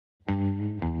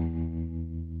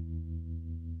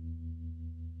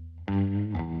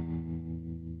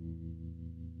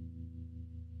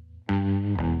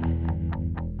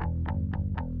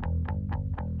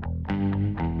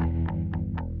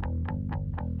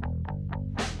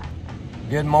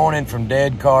Good morning from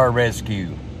Dead Car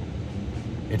Rescue.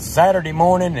 It's Saturday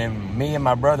morning and me and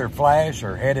my brother Flash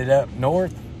are headed up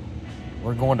north.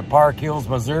 We're going to Park Hills,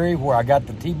 Missouri, where I got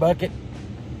the T-Bucket.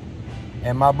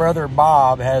 And my brother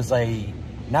Bob has a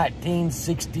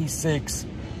 1966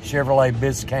 Chevrolet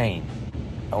Biscayne.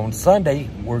 On Sunday,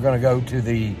 we're going to go to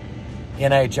the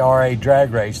NHRA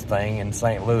drag race thing in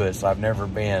St. Louis. I've never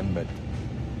been, but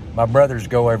my brothers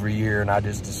go every year and I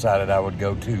just decided I would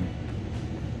go too.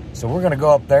 So we're going to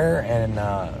go up there and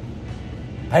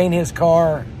paint his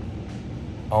car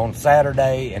on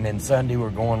Saturday, and then Sunday we're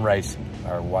going racing,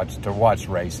 or watch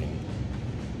racing.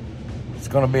 It's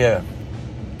going to be a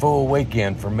full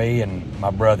weekend for me and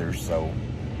my brothers, so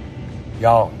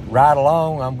y'all ride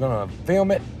along. I'm going to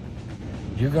film it.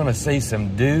 You're going to see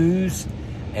some do's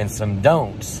and some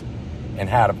don'ts in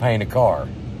how to paint a car.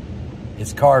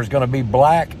 His car is going to be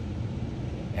black,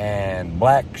 and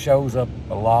black shows up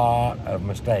a lot of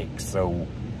mistakes. So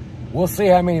we'll see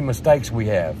how many mistakes we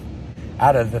have.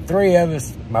 Out of the three of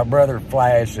us, my brother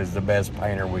Flash is the best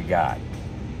painter we got.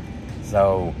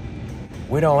 So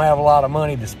we don't have a lot of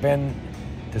money to spend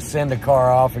to send the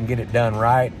car off and get it done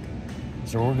right.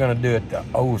 So we're gonna do it the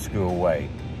old school way,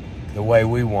 the way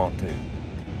we want to.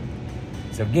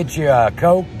 So get you a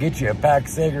Coke, get you a pack of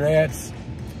cigarettes,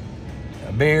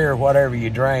 a beer, whatever you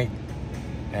drink,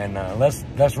 and let's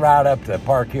ride up to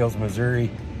Park Hills,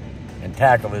 Missouri, and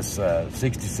tackle this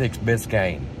 66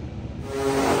 Biscayne.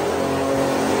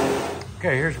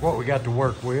 Okay, here's what we got to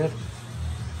work with.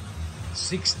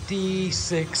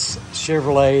 66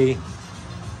 Chevrolet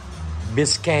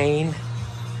Biscayne.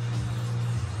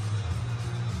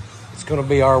 It's gonna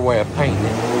be our way of painting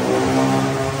it.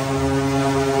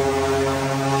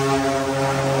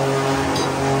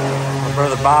 My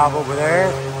brother Bob over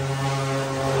there.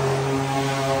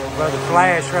 Brother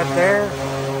Flash right there.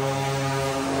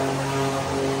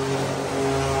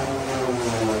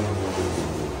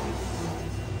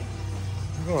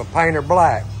 We're gonna paint her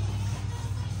black.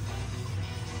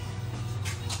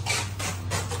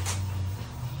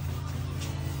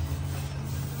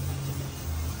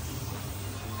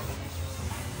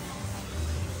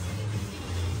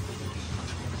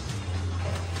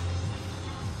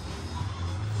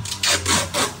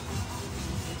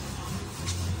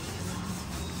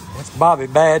 That's Bobby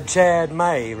Bad Chad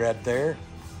May right there.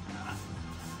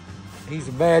 He's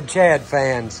a Bad Chad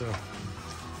fan, so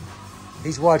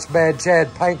he's watched Bad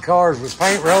Chad paint cars with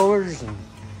paint rollers and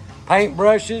paint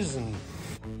brushes and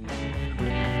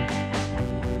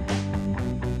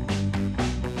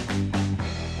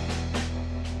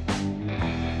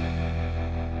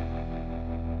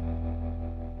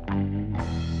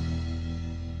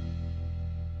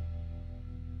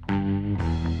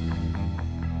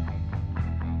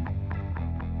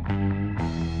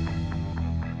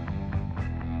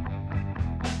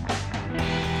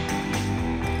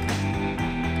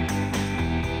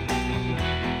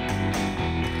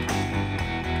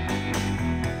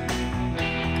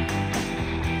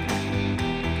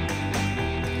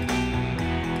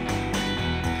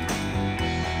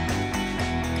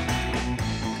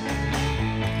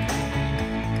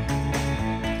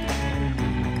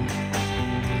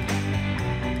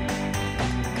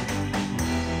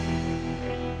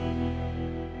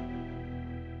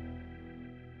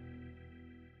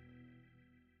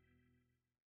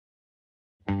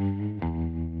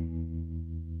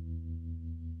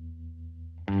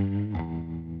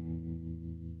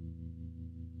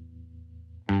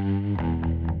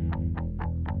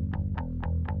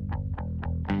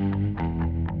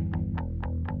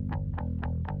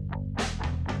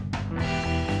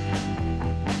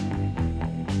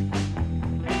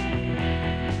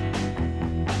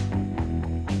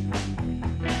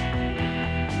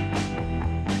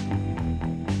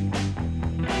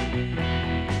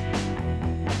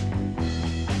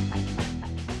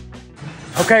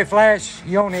Okay, Flash,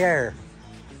 you on the air.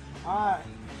 All right,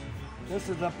 this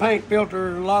is a paint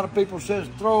filter a lot of people says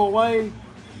throw away.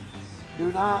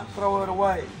 Do not throw it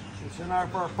away. It's in there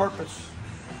for a purpose.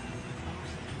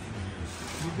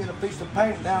 You get a piece of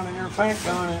paint down in your paint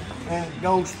gun and it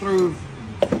goes through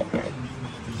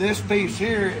this piece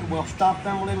here. It will stop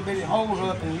them little bitty holes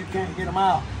up and you can't get them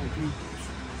out.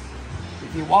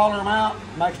 If you water them out,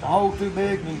 it makes the hole too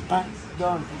big and the paint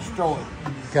gun can destroy it.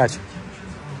 Gotcha.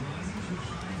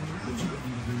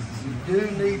 You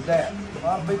do need that. A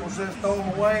lot of people says throw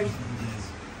them away.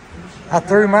 I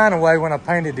threw mine away when I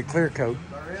painted the clear coat.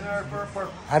 They're in there for a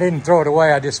purpose. I didn't throw it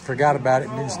away, I just forgot about it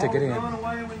and didn't stick it in. Throw it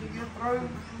away when you get through.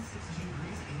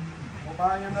 We'll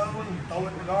buy you another one, throw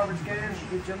it in the garbage can, and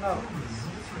get you another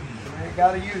one. You ain't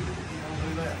got to use it if you don't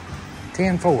do that.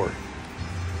 10-4.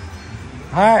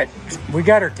 All right, we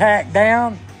got her tacked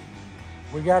down.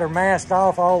 We got her masked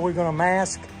off. All we're gonna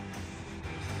mask.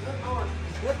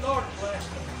 Good Lord, bless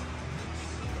them.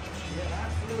 Yeah,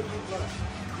 absolutely blessed.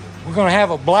 We're gonna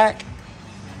have a black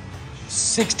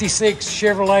 66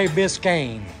 Chevrolet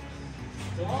Biscayne.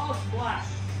 Gloss black.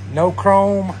 No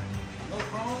chrome, No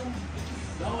chrome.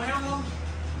 No emblems.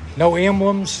 no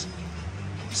emblems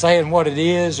saying what it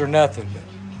is or nothing. But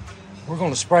we're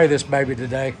gonna spray this baby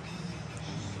today.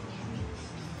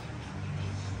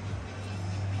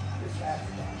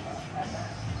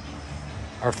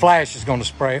 Our flash is gonna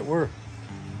spray it. We're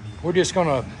just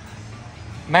gonna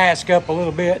mask up a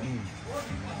little bit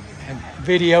and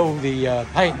video the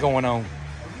paint going on.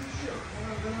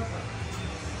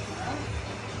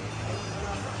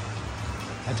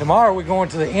 And tomorrow we're going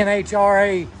to the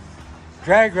NHRA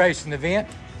drag racing event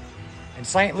in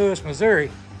St. Louis,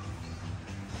 Missouri.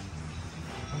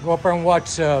 We'll go up there and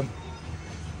watch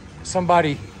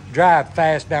somebody drive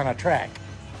fast down a track.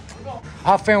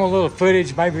 I'll film a little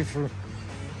footage, maybe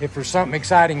if there's something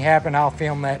exciting happen, I'll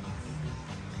film that.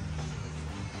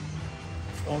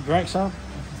 Want to drink some?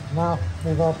 No,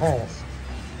 we're gonna pass.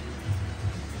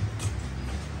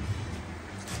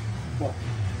 What?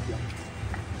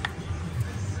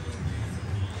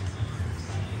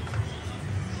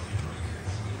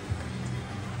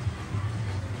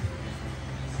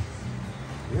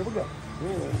 Here we go.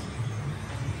 Here it is.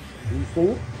 Do you see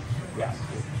it? Yes.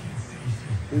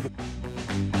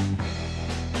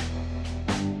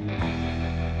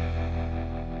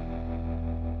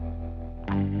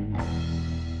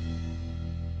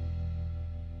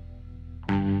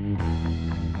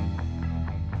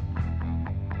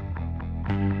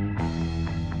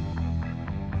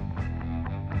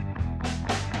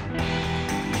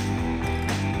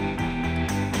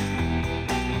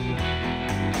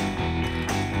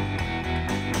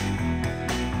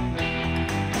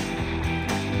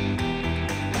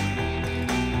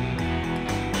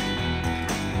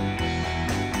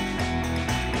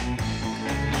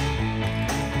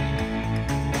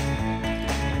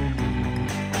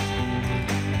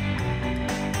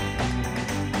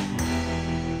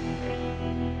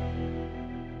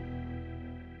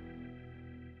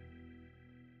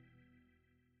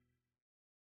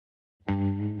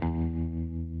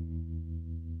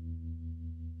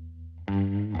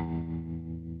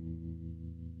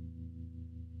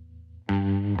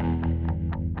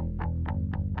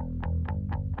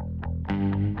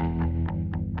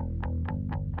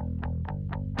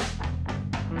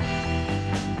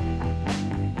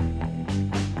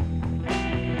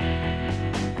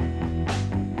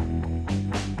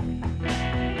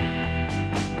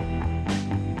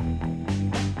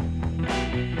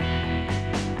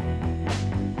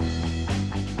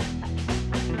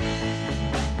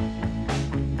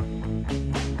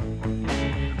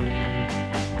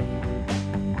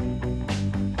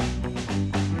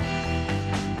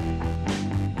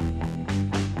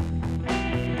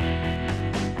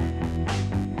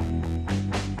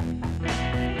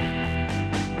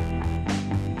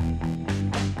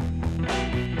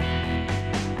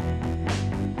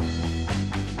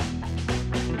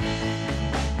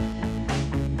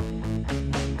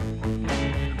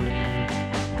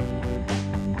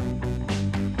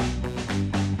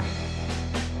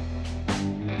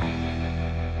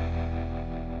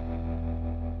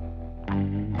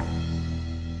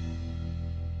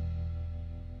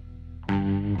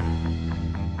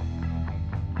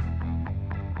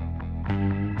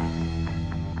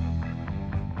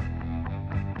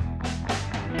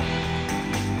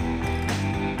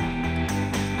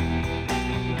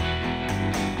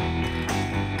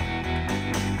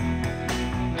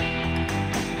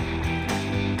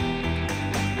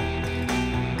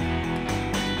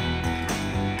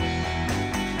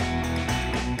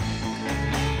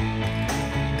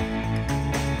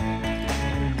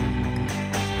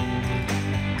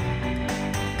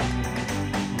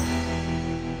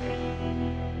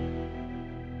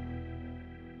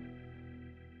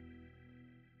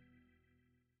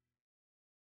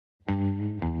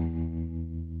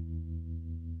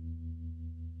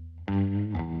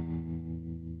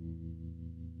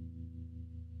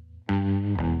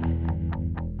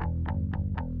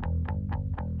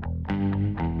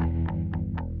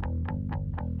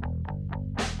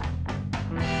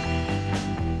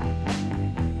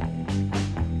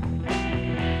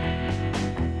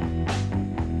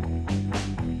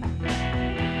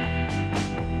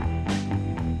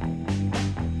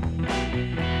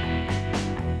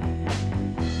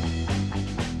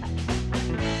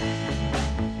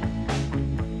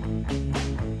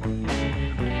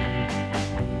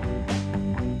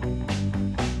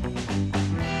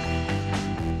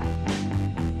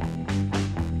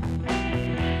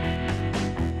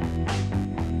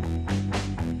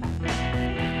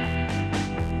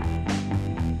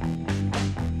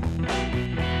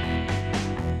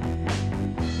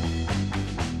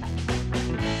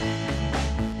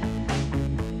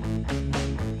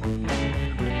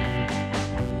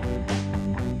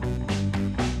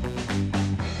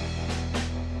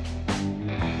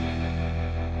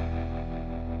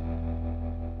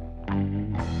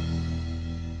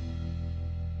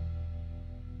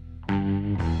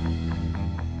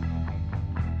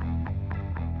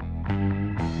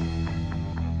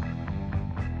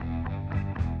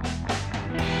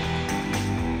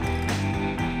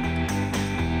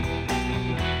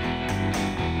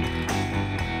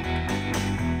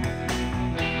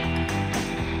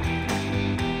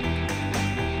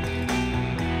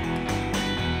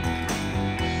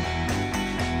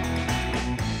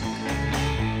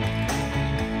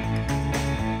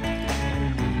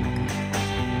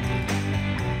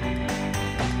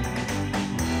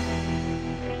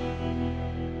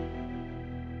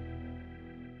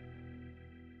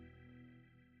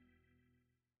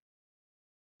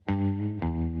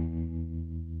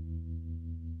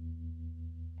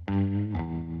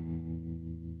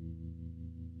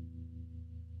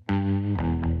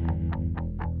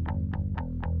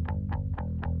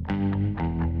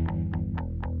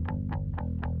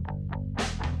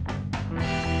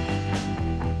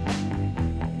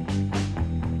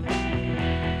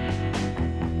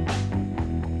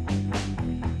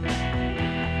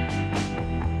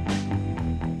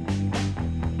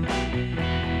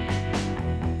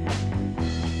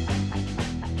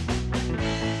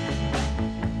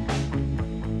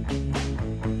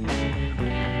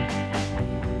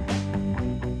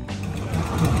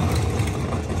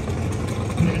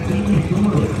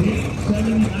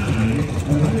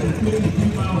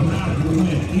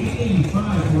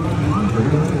 85 for Ryan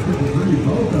Munford, 153,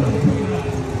 both of them.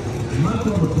 Much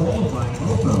over qualifying,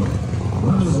 both of them.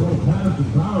 Running a little pass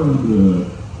and power into the hood.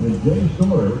 And Jay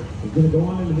Storrs is going to go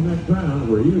on into the next round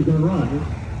where he is going to run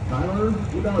Tyler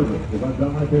Wodarvis, if I've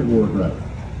got my paperwork right.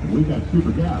 And we've got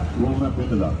Super Gas rolling up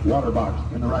into the water box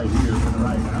in the right here, in the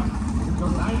right now. So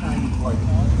 990 place.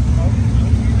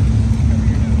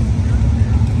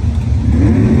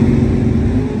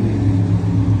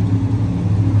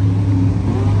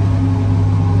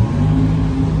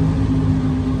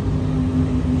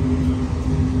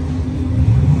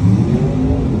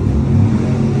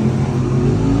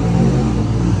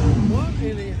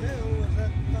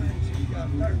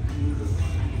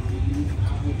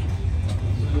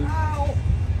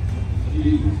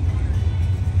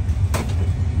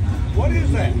 What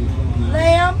is that?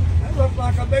 Lamb. That looks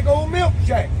like a big old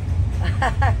milkshake.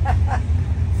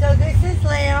 So this is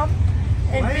lamb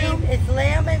and Lamb? beef. It's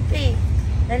lamb and beef.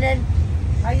 And then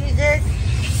I use this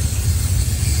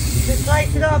to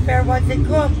slice it off there once it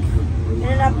cooks. And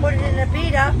then I put it in a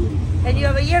pita. And you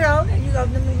have a gyro and you go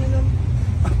num, num, num, num.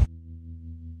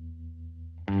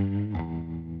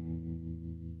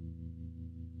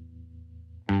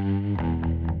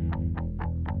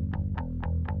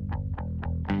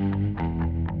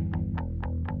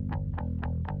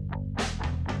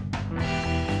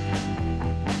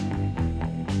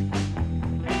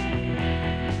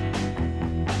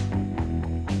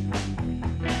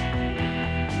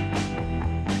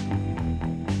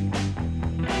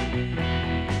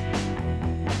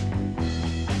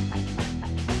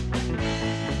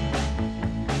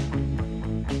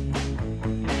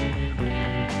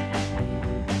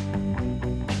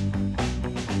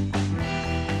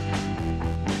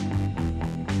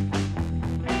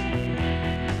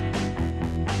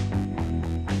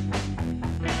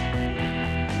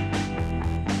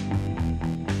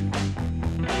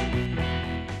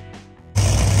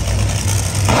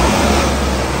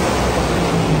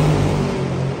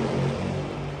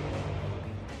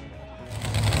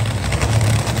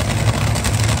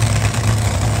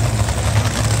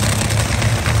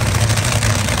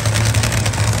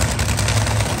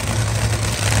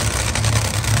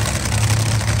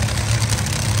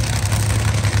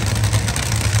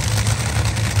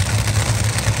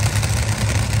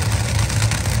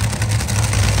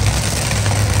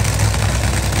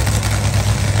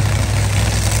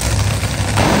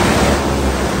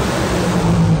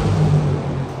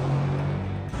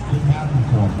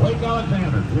 Blake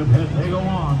Alexander, Tim Hego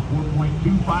on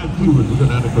 4.252 is the good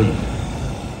Chris.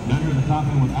 Down here at the top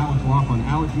end with Alex Laughlin.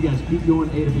 Alex, you guys keep going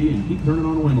A to B and keep turning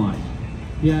on the win lights.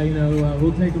 Yeah, you know,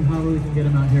 we'll take them however we can get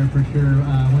them out here for sure.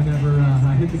 Whenever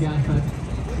I hit the gas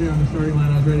here on the starting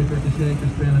line, I was ready for it to shake or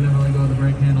spin. I never let go of the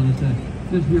brake handle just to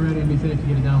be ready and be safe to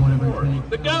get it down whatever it takes.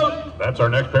 The GOAT! That's our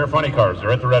next pair of funny cars.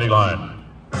 They're at the ready line.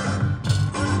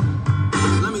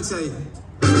 Let me tell you.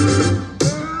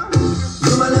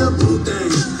 You my little boo thing,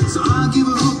 so I don't give a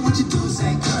hoot what you do.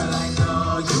 Say, girl, I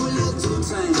know you a little too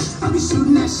tame. I'll be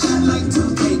shooting that shot like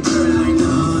 2K, girl, I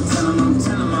know. Tell 'em I'm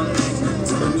next.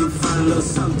 Tell 'em you find a little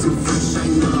something too fresh, I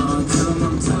know. Tell 'em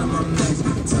I'm next.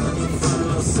 Tell 'em you find a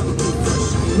little something too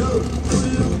fresh, I know. Put a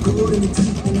little gold in the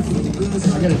teeth and the 50 goods.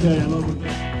 I gotta tell you, I love it.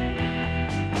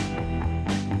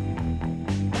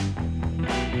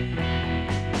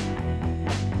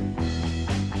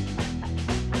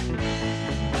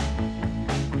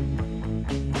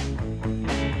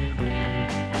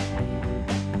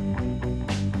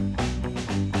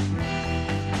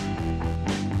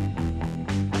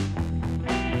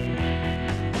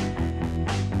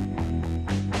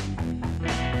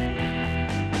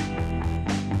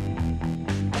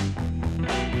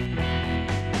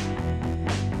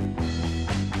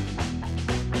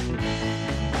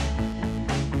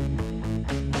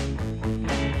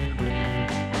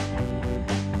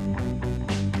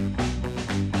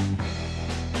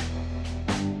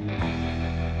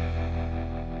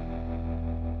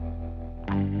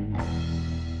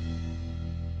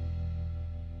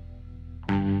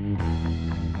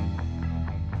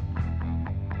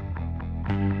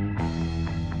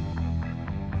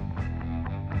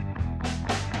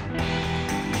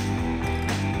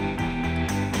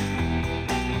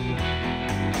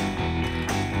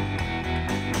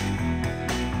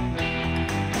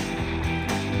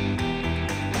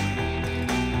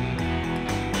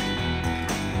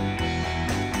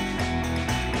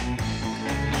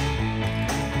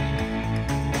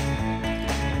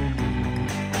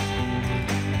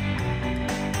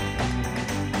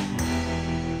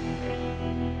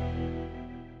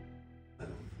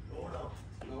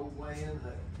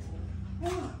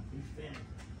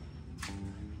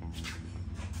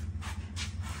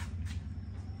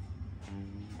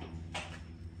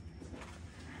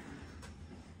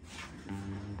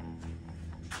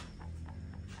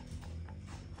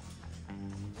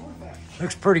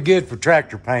 Looks pretty good for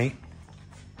tractor paint,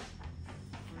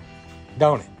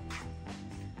 don't it?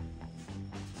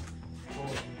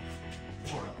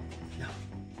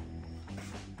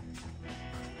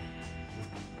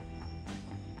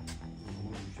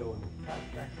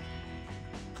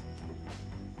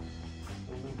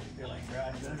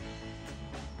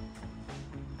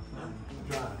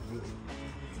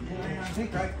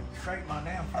 Scrape my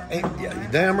damn car. Hey, yeah,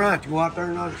 you're damn right. You go out there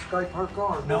and not scrape her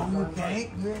car. No, you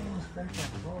can't. You ain't gonna scrape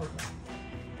my car.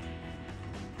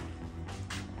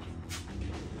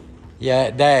 Yeah,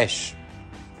 that dash.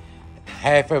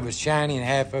 Half of it's shiny and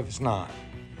half of it's not.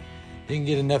 Didn't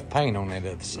get enough paint on that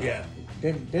other side. Yeah.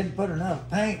 Didn't put enough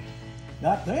paint.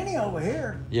 Got plenty over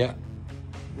here. Yeah.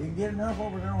 Didn't get enough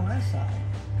over there on that side.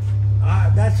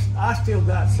 I still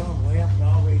got some left, and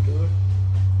I'll redo it.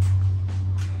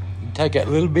 You take that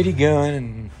little bitty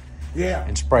gun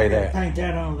and spray that. Paint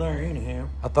that on there anyhow.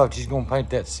 I thought you was gonna paint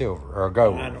that silver or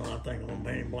gold. I think I'm gonna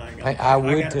paint it black. I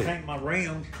would I gotta too. paint my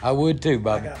rims. I would too, I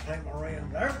Bobby. gotta paint my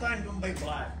rims. Everything's gonna be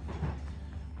black.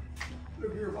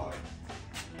 Look here, buddy.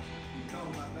 You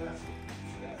talking about that?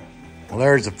 Well,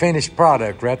 there's a finished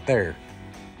product right there.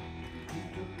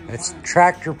 That's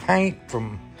tractor paint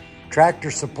from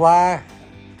Tractor Supply.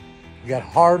 You got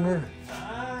hardener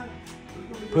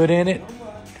put in it.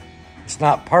 It's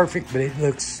not perfect, but it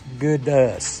looks good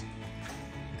to us.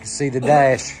 You can see the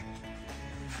dash.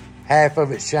 Half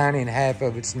of it's shiny and half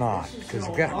of it's not. Because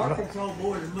we got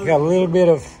a little bit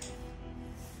of,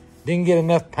 didn't get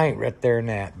enough paint right there in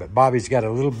that. But Bobby's got a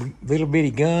little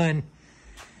bitty gun.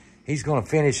 He's gonna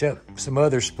finish up some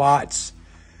other spots,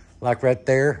 like right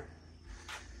there.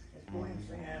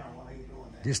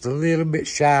 Just a little bit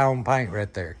shy on paint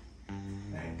right there.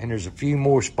 And there's a few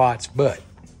more spots, but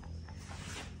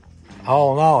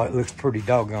all in all, it looks pretty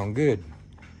doggone good,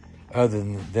 other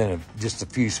than just a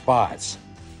few spots.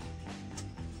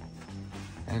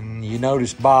 And you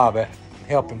notice Bob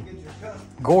helping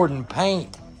Gordon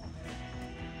paint.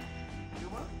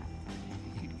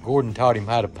 Gordon taught him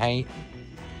how to paint.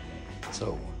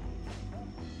 So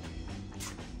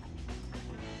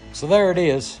there it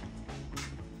is.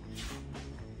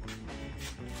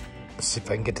 Let's see if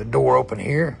I can get the door open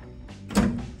here.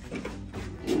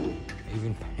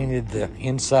 Even painted the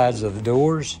insides of the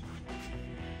doors.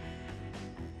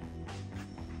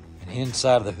 And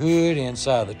inside of the hood,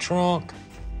 inside of the trunk.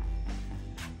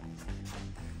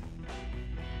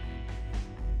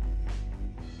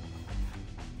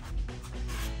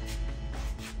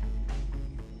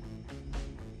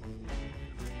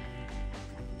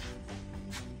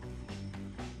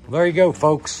 Well, there you go,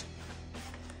 folks.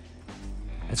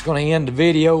 That's going to end the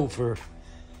video for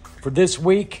this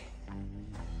week.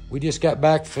 We just got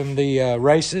back from the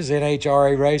races,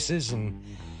 NHRA races, and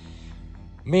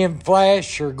me and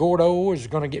Flash, or Gordo, is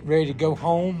going to get ready to go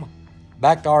home,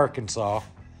 back to Arkansas.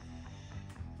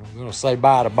 I'm going to say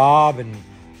bye to Bob, and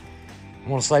I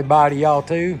want to say bye to y'all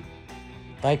too.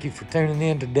 Thank you for tuning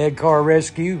in to Dead Car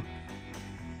Rescue.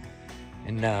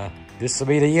 And this will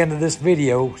be the end of this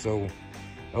video, so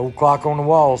the old clock on the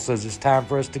wall says it's time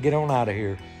for us to get on out of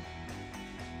here.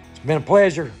 It's been a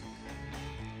pleasure.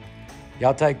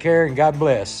 Y'all take care and God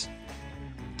bless.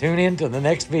 Tune in to the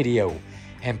next video.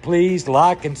 And please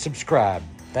like and subscribe.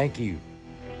 Thank you.